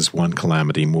instincts is one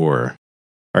calamity more.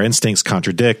 Our instincts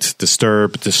contradict,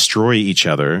 disturb, destroy each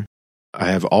other. I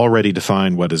have already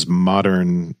defined what is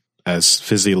modern as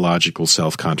physiological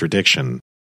self-contradiction.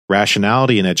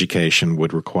 Rationality in education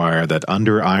would require that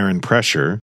under iron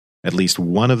pressure, at least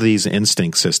one of these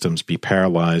instinct systems be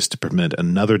paralyzed to permit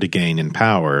another to gain in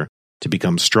power, to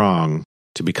become strong,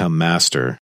 to become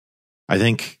master. I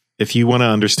think if you want to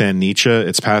understand Nietzsche,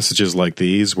 it's passages like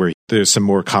these where there's some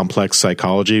more complex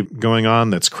psychology going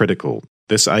on that's critical.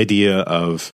 This idea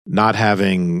of not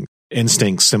having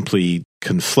instincts simply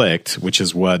conflict, which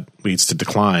is what leads to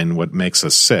decline, what makes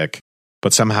us sick,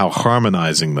 but somehow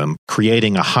harmonizing them,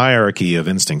 creating a hierarchy of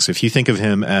instincts. If you think of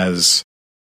him as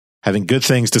having good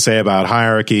things to say about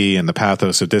hierarchy and the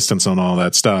pathos of distance and all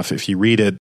that stuff, if you read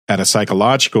it at a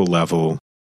psychological level,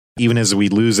 even as we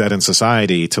lose that in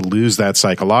society, to lose that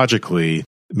psychologically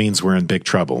means we're in big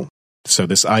trouble. So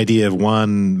this idea of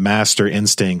one master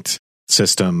instinct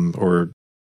system or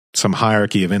some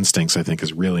hierarchy of instincts, I think,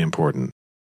 is really important.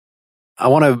 I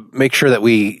want to make sure that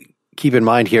we keep in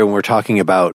mind here when we're talking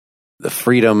about the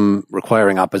freedom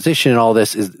requiring opposition and all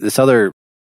this, is this other,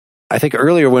 I think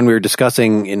earlier when we were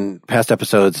discussing in past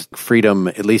episodes, freedom,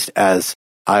 at least as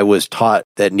I was taught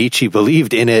that Nietzsche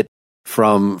believed in it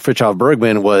from Fritjof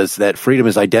Bergman, was that freedom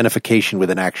is identification with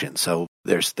an action. So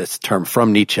there's this term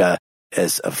from Nietzsche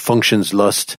as a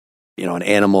Funktionslust, an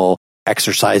animal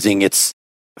exercising its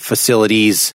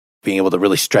facilities, being able to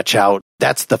really stretch out.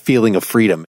 That's the feeling of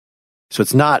freedom. So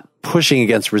it's not pushing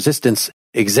against resistance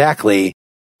exactly.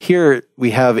 Here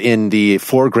we have in the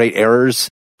Four Great Errors,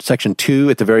 section 2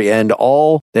 at the very end,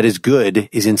 all that is good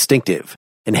is instinctive,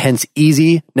 and hence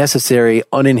easy, necessary,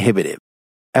 uninhibited.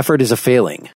 Effort is a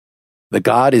failing. The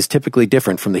god is typically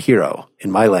different from the hero.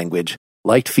 In my language,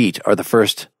 light feet are the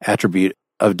first attribute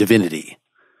of divinity.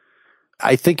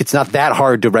 I think it's not that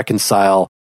hard to reconcile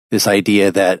this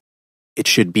idea that it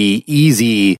should be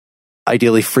easy.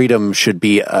 Ideally, freedom should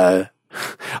be a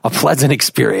pleasant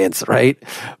experience, right?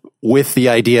 With the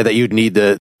idea that you'd need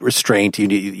the restraint,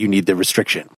 you need the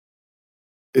restriction.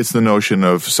 It's the notion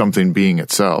of something being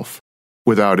itself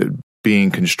without it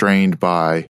being constrained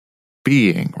by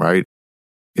being, right?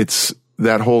 It's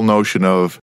that whole notion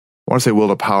of, I want to say will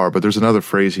to power, but there's another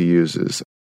phrase he uses.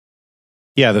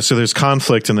 Yeah, so there's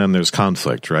conflict and then there's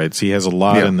conflict, right? So he has a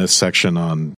lot in this section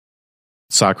on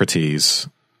Socrates,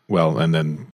 and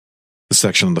then the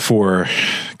section on the Four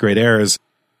Great Errors.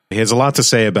 He has a lot to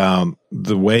say about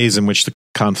the ways in which the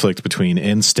conflict between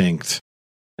instinct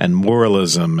and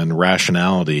moralism and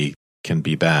rationality can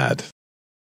be bad.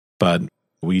 But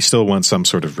we still want some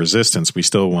sort of resistance. We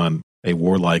still want a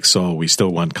warlike soul. We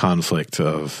still want conflict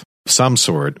of some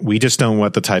sort. We just don't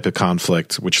want the type of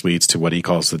conflict which leads to what he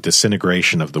calls the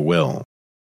disintegration of the will.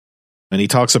 And he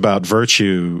talks about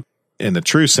virtue in the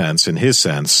true sense, in his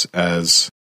sense, as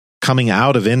coming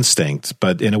out of instinct,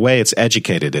 but in a way it's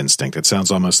educated instinct. It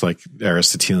sounds almost like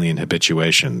Aristotelian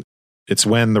habituation. It's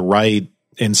when the right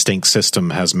instinct system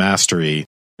has mastery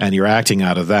and you're acting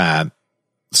out of that.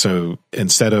 So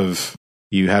instead of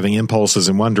you having impulses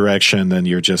in one direction, then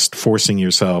you're just forcing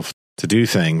yourself to do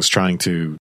things, trying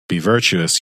to be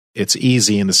virtuous. It's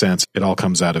easy in the sense it all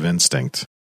comes out of instinct.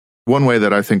 One way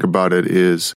that I think about it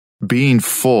is being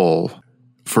full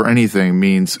for anything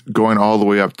means going all the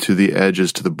way up to the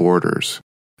edges, to the borders.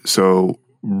 So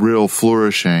real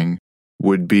flourishing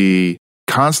would be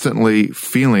constantly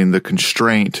feeling the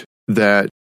constraint that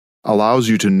allows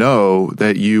you to know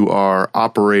that you are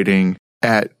operating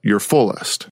at your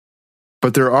fullest.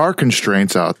 But there are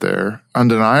constraints out there,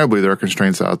 undeniably there are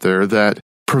constraints out there that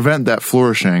prevent that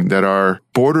flourishing, that are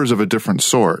borders of a different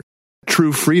sort.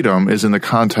 True freedom is in the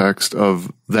context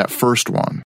of that first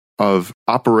one, of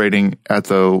operating at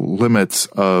the limits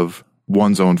of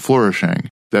one's own flourishing,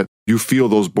 that you feel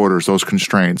those borders, those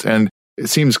constraints. And it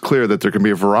seems clear that there can be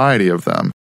a variety of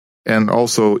them. And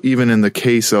also, even in the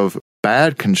case of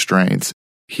bad constraints,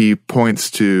 he points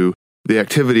to the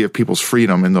activity of people's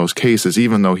freedom in those cases,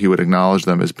 even though he would acknowledge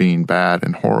them as being bad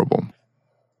and horrible.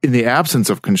 In the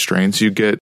absence of constraints, you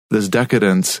get this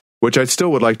decadence, which I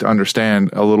still would like to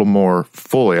understand a little more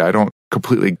fully. I don't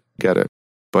completely get it,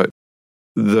 but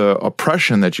the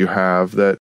oppression that you have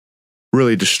that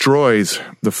really destroys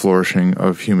the flourishing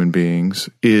of human beings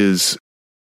is,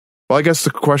 well, I guess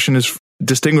the question is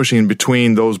distinguishing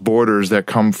between those borders that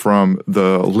come from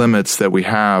the limits that we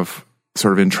have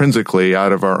sort of intrinsically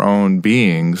out of our own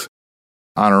beings,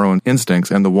 on our own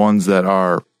instincts, and the ones that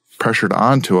are pressured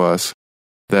onto us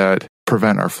that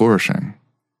prevent our flourishing.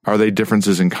 Are they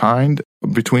differences in kind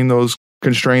between those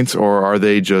constraints, or are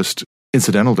they just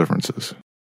incidental differences?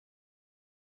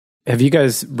 Have you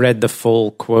guys read the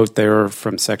full quote there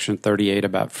from section 38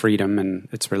 about freedom and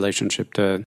its relationship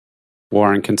to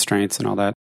war and constraints and all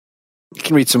that? You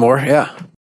can read some more, yeah.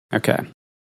 Okay.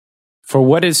 For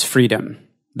what is freedom?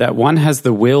 That one has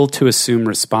the will to assume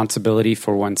responsibility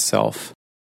for oneself.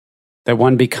 That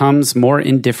one becomes more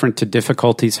indifferent to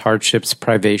difficulties, hardships,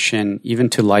 privation, even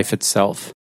to life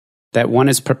itself. That one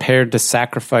is prepared to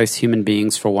sacrifice human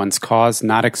beings for one's cause,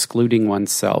 not excluding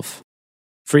oneself.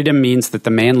 Freedom means that the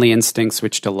manly instincts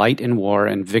which delight in war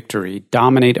and victory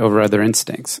dominate over other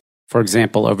instincts, for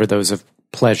example, over those of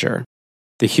pleasure.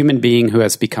 The human being who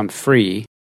has become free,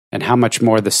 and how much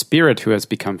more the spirit who has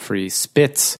become free,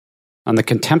 spits on the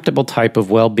contemptible type of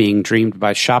well-being dreamed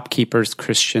by shopkeepers,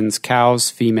 Christians, cows,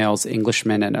 females,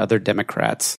 Englishmen, and other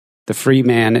Democrats. The free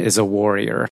man is a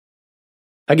warrior.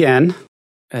 Again,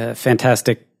 a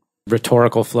fantastic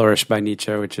rhetorical flourish by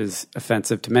Nietzsche, which is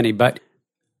offensive to many. But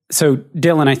so,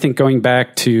 Dylan, I think going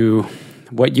back to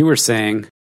what you were saying,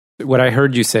 what I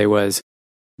heard you say was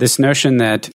this notion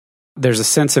that there's a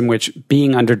sense in which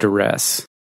being under duress,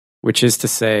 which is to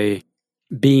say,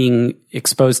 being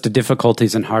exposed to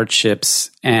difficulties and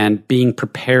hardships and being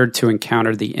prepared to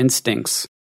encounter the instincts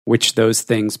which those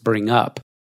things bring up.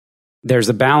 There's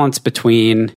a balance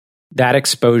between that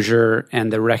exposure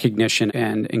and the recognition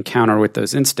and encounter with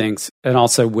those instincts, and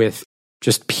also with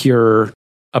just pure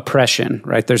oppression,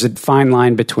 right? There's a fine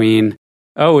line between,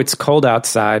 oh, it's cold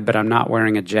outside, but I'm not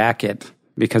wearing a jacket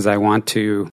because I want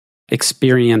to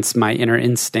experience my inner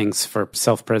instincts for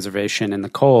self-preservation in the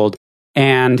cold,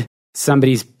 and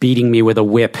somebody's beating me with a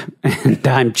whip and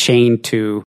I'm chained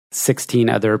to 16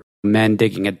 other men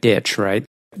digging a ditch, right?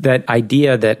 That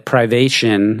idea that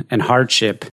privation and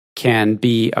hardship can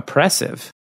be oppressive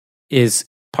is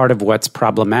part of what's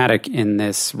problematic in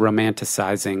this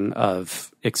romanticizing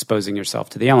of exposing yourself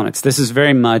to the elements. This is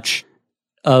very much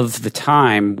of the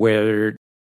time where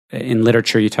in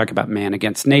literature you talk about man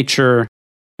against nature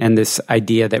and this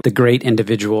idea that the great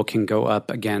individual can go up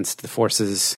against the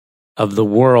forces of the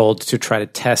world to try to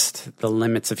test the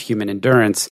limits of human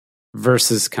endurance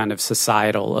versus kind of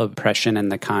societal oppression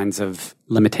and the kinds of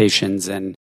limitations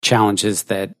and challenges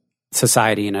that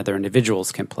society and other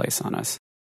individuals can place on us.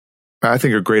 I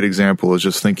think a great example is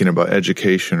just thinking about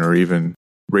education or even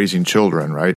raising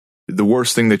children, right? The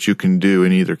worst thing that you can do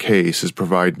in either case is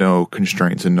provide no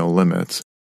constraints and no limits.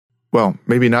 Well,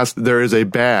 maybe not. There is a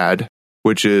bad,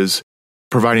 which is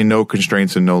providing no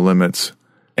constraints and no limits.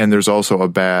 And there's also a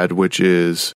bad, which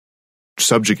is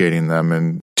subjugating them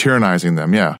and tyrannizing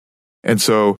them. Yeah. And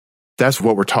so that's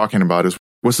what we're talking about is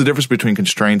what's the difference between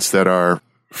constraints that are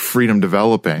freedom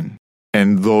developing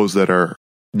and those that are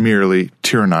merely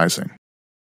tyrannizing.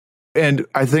 And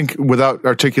I think without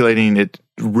articulating it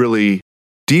really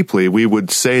deeply, we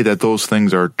would say that those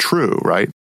things are true, right?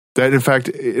 That in fact,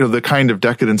 the kind of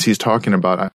decadence he's talking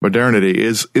about, modernity,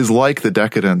 is like the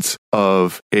decadence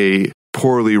of a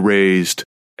poorly raised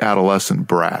adolescent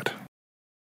brat.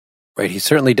 Right. He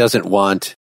certainly doesn't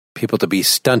want people to be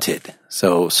stunted.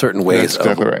 So certain ways That's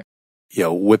exactly right.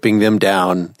 Whipping them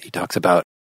down. He talks about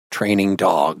training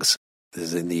dogs. This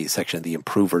is in the section of the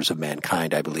improvers of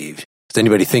mankind, I believe. Does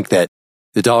anybody think that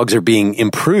the dogs are being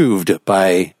improved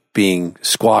by being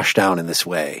squashed down in this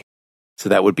way? So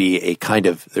that would be a kind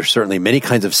of, there's certainly many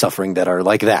kinds of suffering that are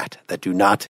like that do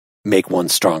not make one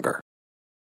stronger.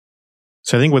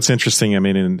 So I think what's interesting,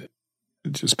 in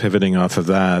just pivoting off of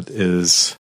that,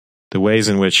 is the ways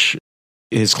in which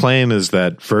his claim is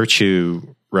that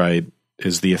virtue, right,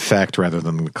 is the effect rather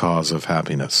than the cause of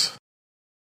happiness.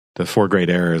 The four great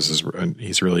errors is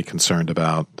he's really concerned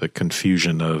about the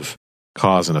confusion of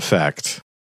cause and effect.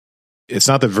 It's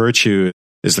not that virtue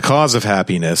is the cause of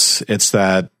happiness, it's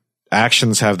that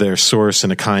actions have their source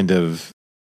in a kind of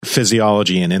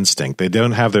physiology and instinct. They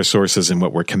don't have their sources in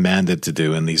what we're commanded to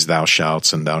do in these thou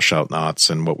shalts and thou shalt nots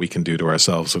and what we can do to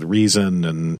ourselves with reason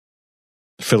and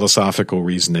philosophical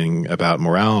reasoning about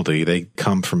morality. They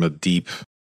come from a deep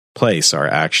place, our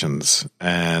actions.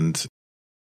 And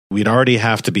we'd already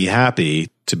have to be happy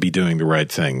to be doing the right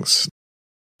things.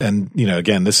 And,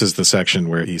 again, this is the section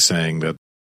where he's saying that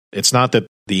it's not that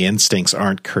the instincts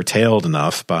aren't curtailed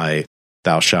enough by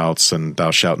thou shalts and thou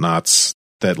shalt nots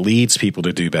that leads people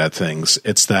to do bad things.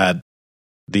 It's that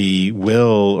the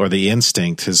will or the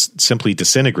instinct has simply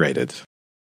disintegrated.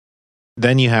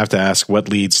 Then you have to ask what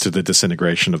leads to the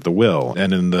disintegration of the will.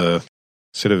 And in the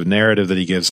sort of narrative that he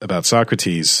gives about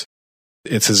Socrates,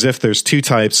 it's as if there's two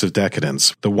types of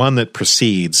decadence. The one that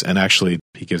precedes, and actually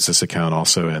he gives this account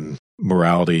also in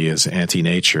Morality as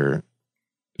Anti-Nature,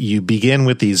 you begin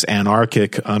with these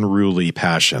anarchic, unruly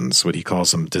passions, what he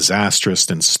calls them disastrous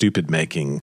and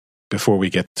stupid-making, before we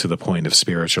get to the point of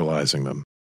spiritualizing them.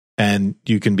 And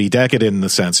you can be decadent in the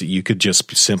sense that you could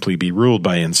just simply be ruled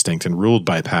by instinct and ruled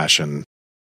by passion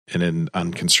in an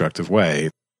unconstructive way.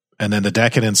 And then the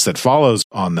decadence that follows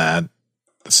on that,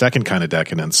 the second kind of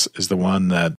decadence, is the one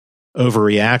that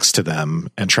overreacts to them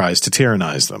and tries to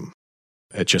tyrannize them.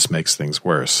 It just makes things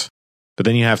worse. But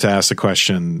then you have to ask the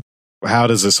question, how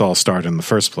does this all start in the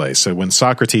first place? So when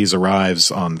Socrates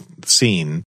arrives on the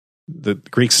scene, the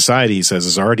Greek society, he says,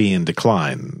 is already in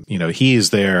decline. He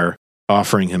is there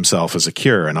offering himself as a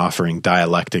cure and offering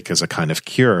dialectic as a kind of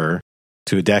cure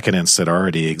to a decadence that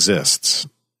already exists.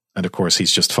 And of course,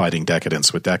 he's just fighting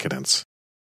decadence with decadence.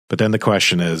 But then the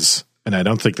question is, and I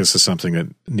don't think this is something that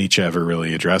Nietzsche ever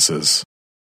really addresses,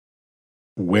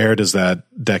 where does that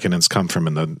decadence come from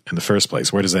in the first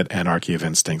place? Where does that anarchy of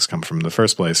instincts come from in the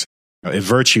first place? If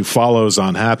virtue follows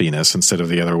on happiness instead of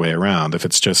the other way around, if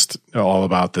it's just all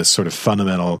about this sort of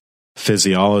fundamental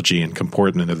physiology and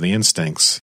comportment of the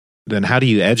instincts, then how do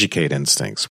you educate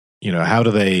instincts? How do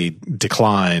they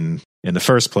decline in the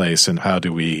first place, and how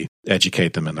do we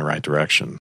educate them in the right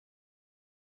direction?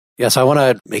 Yes, I want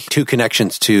to make two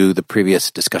connections to the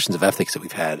previous discussions of ethics that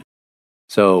we've had.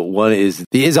 So one is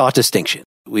the is-ought distinction.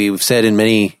 We've said in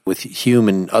many, with Hume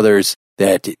and others,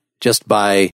 that just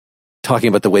by talking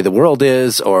about the way the world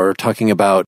is, or talking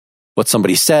about what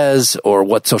somebody says, or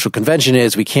what social convention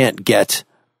is, we can't get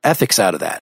ethics out of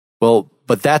that. Well,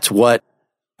 but that's what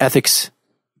ethics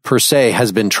per se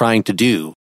has been trying to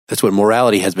do. That's what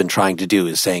morality has been trying to do,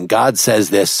 is saying, God says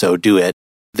this, so do it.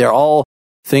 They're all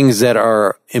things that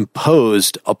are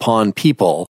imposed upon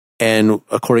people. And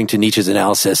according to Nietzsche's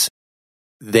analysis,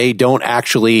 they don't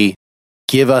actually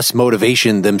give us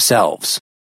motivation themselves,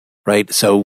 right?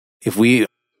 So if we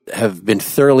have been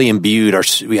thoroughly imbued, or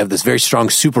we have this very strong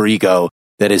superego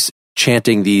that is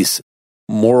chanting these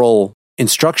moral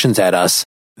instructions at us,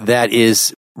 that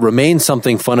remains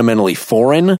something fundamentally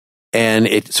foreign, and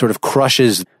it sort of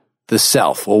crushes the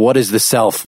self. Well, what is the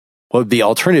self? What would the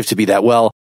alternative to be that?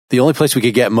 Well, the only place we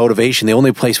could get motivation, the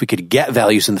only place we could get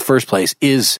values in the first place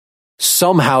is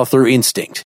somehow through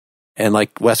instinct. And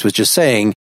like Wes was just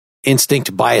saying,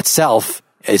 instinct by itself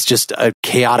is just a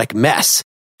chaotic mess,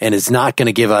 and it's not going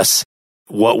to give us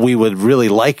what we would really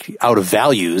like out of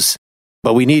values.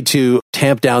 But we need to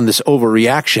tamp down this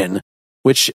overreaction,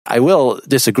 which I will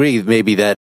disagree maybe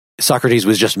that Socrates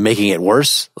was just making it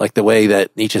worse. Like the way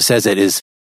that Nietzsche says it is,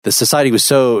 the society was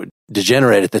so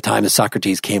degenerate at the time that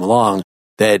Socrates came along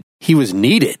that he was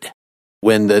needed.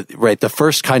 When the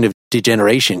first kind of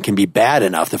degeneration can be bad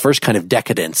enough, the first kind of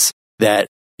decadence, that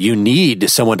you need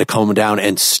someone to come down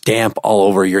and stamp all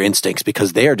over your instincts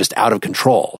because they are just out of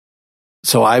control.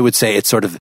 So I would say it's sort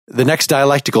of the next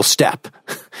dialectical step.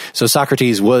 So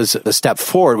Socrates was a step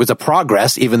forward, was a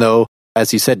progress, even though,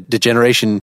 as you said,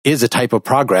 degeneration is a type of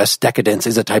progress, decadence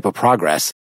is a type of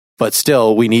progress. But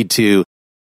still, we need to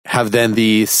have then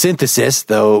the synthesis,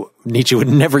 though Nietzsche would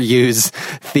never use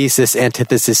thesis,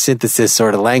 antithesis, synthesis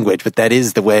sort of language, but that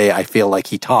is the way I feel like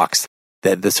he talks,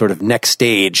 that the sort of next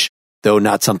stage, though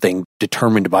not something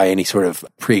determined by any sort of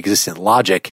pre-existent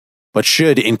logic, but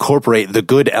should incorporate the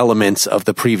good elements of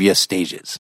the previous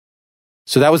stages.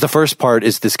 So that was the first part,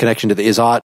 is this connection to the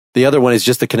is-ought. The other one is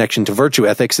just the connection to virtue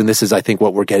ethics, and this is, I think,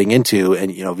 what we're getting into.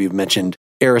 And, we've mentioned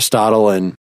Aristotle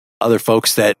and other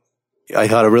folks that I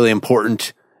thought a really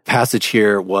important passage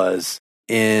here was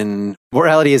in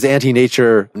Morality is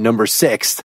Anti-Nature, number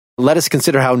 6. Let us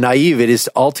consider how naive it is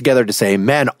altogether to say,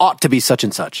 man ought to be such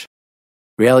and such.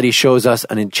 Reality shows us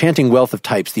an enchanting wealth of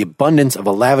types, the abundance of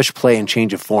a lavish play and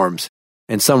change of forms.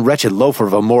 And some wretched loafer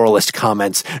of a moralist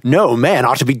comments, no, man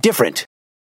ought to be different.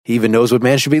 He even knows what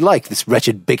man should be like, this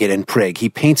wretched bigot and prig. He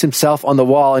paints himself on the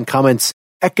wall and comments,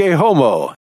 ecce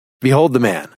homo, behold the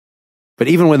man. But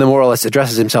even when the moralist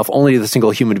addresses himself only to the single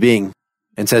human being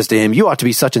and says to him, you ought to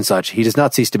be such and such, he does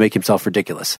not cease to make himself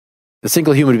ridiculous. The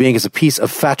single human being is a piece of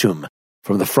fatum,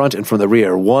 from the front and from the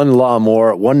rear, one law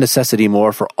more, one necessity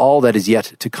more for all that is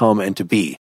yet to come and to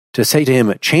be. To say to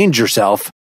him, change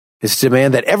yourself, is to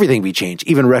demand that everything be changed,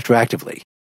 even retroactively.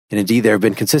 And indeed, there have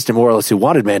been consistent moralists who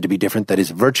wanted man to be different, that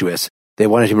is, virtuous. They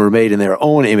wanted him remade in their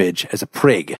own image as a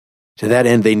prig. To that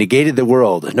end, they negated the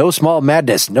world. No small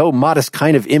madness, no modest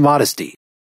kind of immodesty.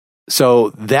 So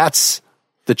that's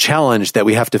the challenge that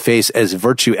we have to face as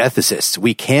virtue ethicists.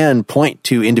 We can point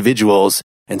to individuals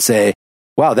and say,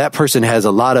 wow, that person has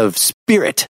a lot of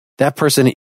spirit. That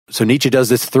person, so Nietzsche does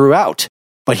this throughout,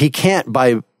 but he can't,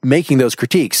 by making those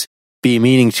critiques, be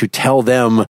meaning to tell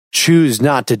them, choose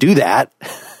not to do that.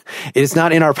 It is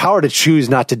not in our power to choose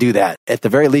not to do that. At the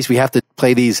very least, we have to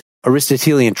play these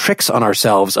Aristotelian tricks on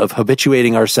ourselves of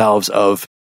habituating ourselves of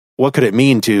what could it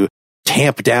mean to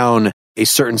tamp down a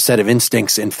certain set of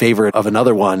instincts in favor of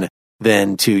another one,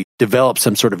 than to develop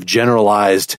some sort of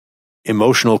generalized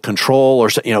emotional control, or,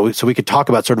 so we could talk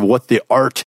about sort of what the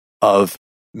art of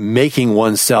making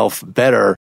oneself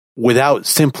better without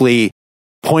simply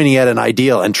pointing at an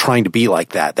ideal and trying to be like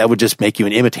that. That would just make you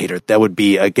an imitator. That would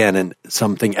be, again,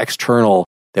 something external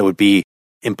that would be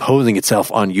imposing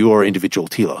itself on your individual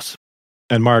telos.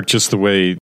 And Mark, just the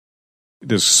way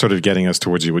this is sort of getting us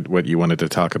towards what you wanted to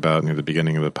talk about near the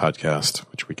beginning of the podcast,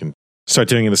 which we can start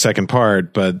doing in the second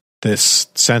part, but this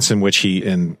sense in which he,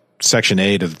 in section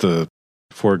 8 of the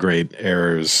 4 great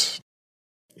errors,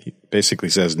 basically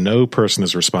says no person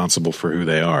is responsible for who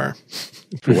they are,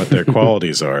 for what their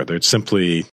qualities are. They're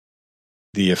simply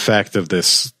the effect of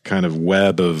this kind of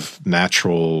web of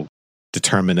natural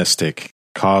deterministic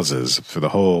causes for the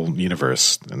whole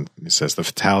universe. And he says the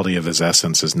fatality of his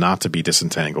essence is not to be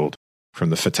disentangled from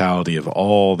the fatality of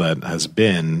all that has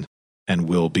been and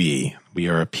will be. We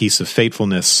are a piece of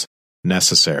fatefulness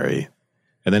necessary.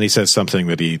 And then he says something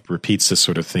that he repeats this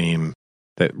sort of theme,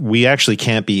 that we actually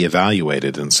can't be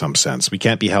evaluated in some sense. We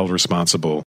can't be held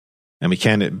responsible, and we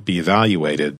can't be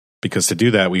evaluated, because to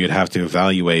do that, we would have to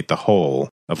evaluate the whole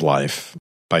of life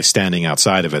by standing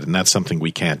outside of it, and that's something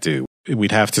we can't do.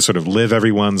 We'd have to sort of live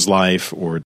everyone's life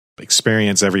or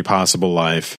experience every possible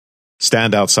life,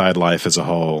 stand outside life as a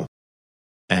whole,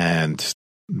 and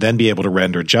then be able to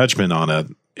render judgment on it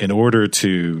in order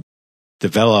to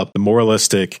develop the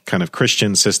moralistic kind of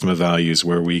Christian system of values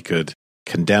where we could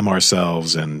condemn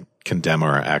ourselves and condemn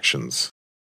our actions.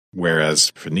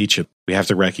 Whereas for Nietzsche, we have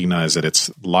to recognize that it's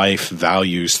life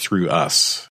values through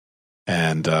us.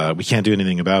 And we can't do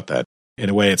anything about that. In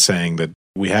a way, it's saying that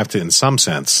we have to, in some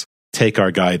sense, take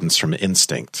our guidance from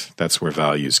instinct. That's where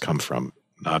values come from,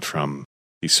 not from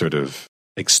these sort of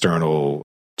external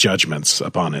judgments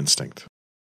upon instinct.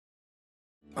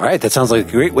 All right, that sounds like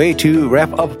a great way to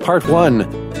wrap up part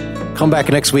 1. Come back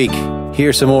next week,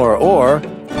 hear some more, or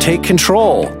take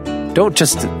control. Don't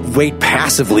just wait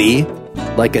passively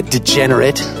like a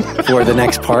degenerate for the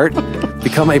next part.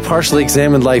 Become a partially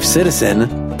examined life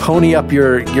citizen. Pony up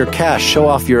your cash, show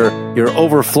off your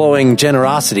overflowing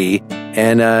generosity,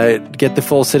 and get the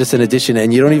full citizen edition.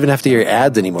 And you don't even have to hear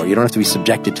ads anymore. You don't have to be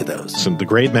subjected to those. So the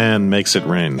great man makes it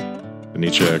rain.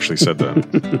 Nietzsche actually said that.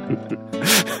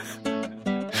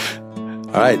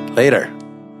 All right, later.